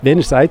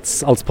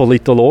Einerseits als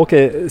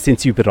Politologe sind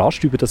Sie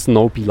überrascht über das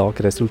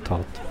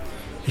NoBillag-Resultat?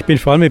 Ich bin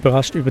vor allem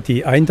überrascht über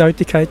die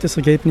Eindeutigkeit des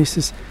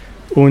Ergebnisses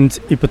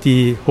und über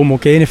die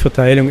homogene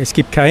Verteilung. Es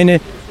gibt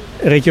keine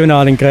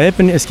regionalen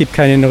Gräben, es gibt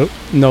keinen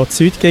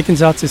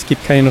Nord-Süd-Gegensatz, es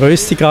gibt keinen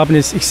Rösti-Graben,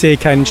 ich sehe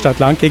keinen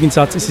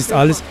Stadt-Land-Gegensatz. Es ist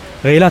alles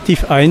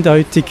relativ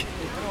eindeutig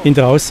in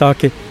der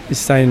Aussage, es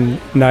ist ein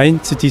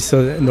Nein zu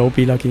dieser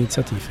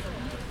NoBillag-Initiative.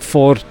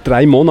 Vor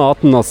 3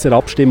 Monaten, als der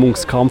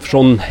Abstimmungskampf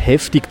schon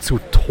heftig zu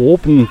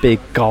toben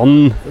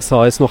begann,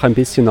 sah es noch ein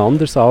bisschen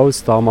anders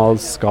aus.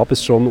 Damals gab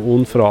es schon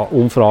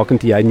Umfragen,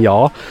 die ein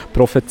Ja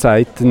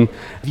prophezeiten.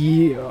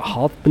 Wie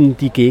haben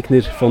die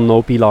Gegner von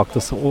NoBillag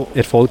das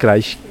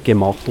erfolgreich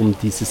gemacht, um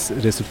dieses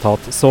Resultat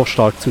so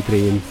stark zu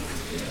drehen?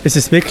 Es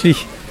ist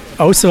wirklich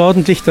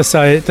außerordentlich, dass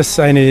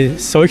eine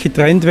solche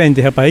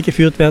Trendwende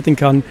herbeigeführt werden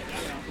kann.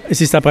 Es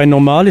ist aber ein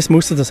normales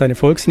Muster, dass eine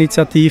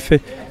Volksinitiative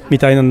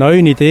mit einer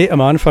neuen Idee am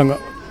Anfang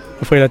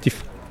auf relativ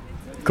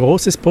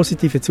großes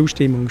positive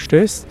Zustimmung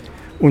stößt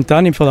und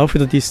dann im Verlauf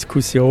der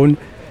Diskussion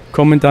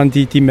kommen dann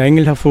die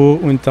Mängel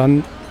hervor und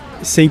dann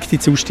sinkt die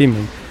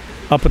Zustimmung.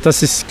 Aber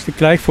dass es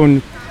gleich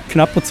von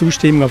knapper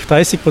Zustimmung auf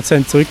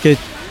 30% zurückgeht,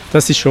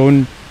 das ist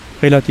schon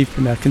relativ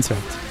bemerkenswert.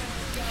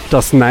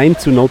 Das Nein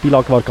zu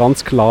NoBillag war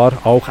ganz klar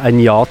auch ein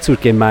Ja zur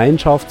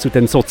Gemeinschaft, zu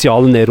den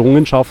sozialen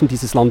Errungenschaften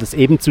dieses Landes,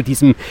 eben zu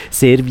diesem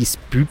Service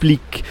Public.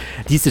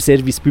 Dieser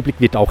Service Public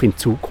wird auch in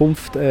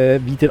Zukunft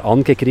wieder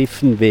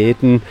angegriffen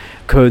werden.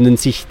 Können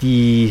sich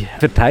die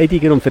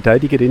Verteidiger und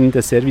Verteidigerinnen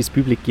des Service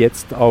Public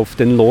jetzt auf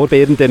den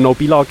Lorbeeren der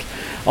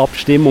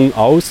NoBillag-Abstimmung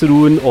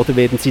ausruhen oder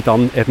werden sie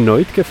dann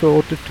erneut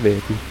gefordert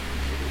werden?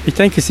 Ich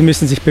denke, sie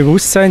müssen sich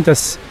bewusst sein,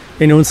 dass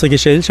in unserer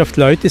Gesellschaft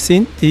Leute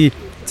sind, die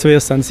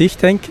zuerst an sich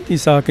denken, die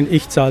sagen,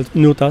 ich zahle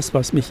nur das,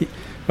 was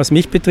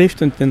mich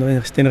betrifft und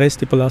den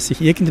Rest überlasse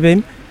ich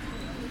irgendwem.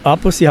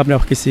 Aber sie haben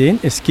auch gesehen,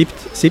 es gibt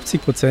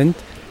 70%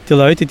 der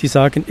Leute, die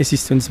sagen, es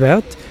ist uns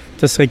wert,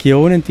 dass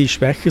Regionen, die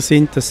schwächer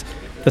sind,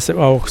 dass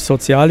auch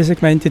soziale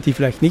Segmente, die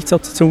vielleicht nicht so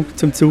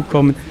zum Zug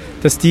kommen,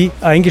 dass die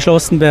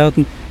eingeschlossen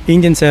werden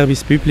in den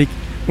Service Public.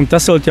 Und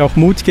das sollte auch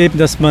Mut geben,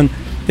 dass man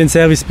den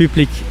Service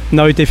Public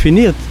neu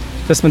definiert.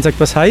 Dass man sagt,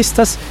 was heißt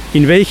das,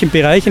 in welchen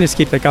Bereichen, es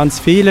gibt ja ganz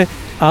viele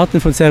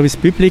Arten von Service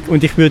Public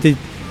und ich würde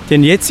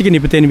den jetzigen,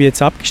 über den wir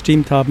jetzt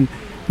abgestimmt haben,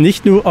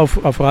 nicht nur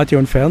auf Radio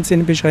und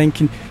Fernsehen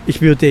beschränken,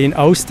 ich würde ihn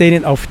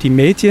ausdehnen auf die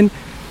Medien.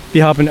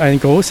 Wir haben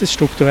ein großes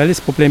strukturelles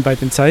Problem bei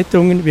den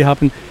Zeitungen, wir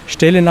haben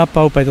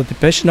Stellenabbau bei der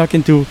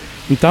Depeschenagentur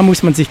und da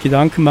muss man sich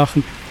Gedanken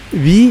machen,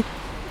 wie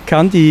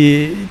kann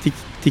die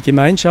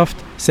Gemeinschaft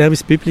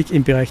Service Public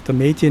im Bereich der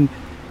Medien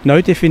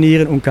neu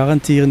definieren und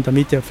garantieren,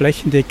 damit er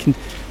flächendeckend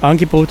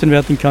angeboten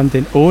werden kann.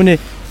 Denn ohne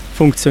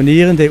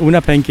funktionierende,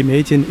 unabhängige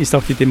Medien ist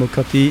auch die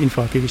Demokratie in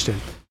Frage gestellt.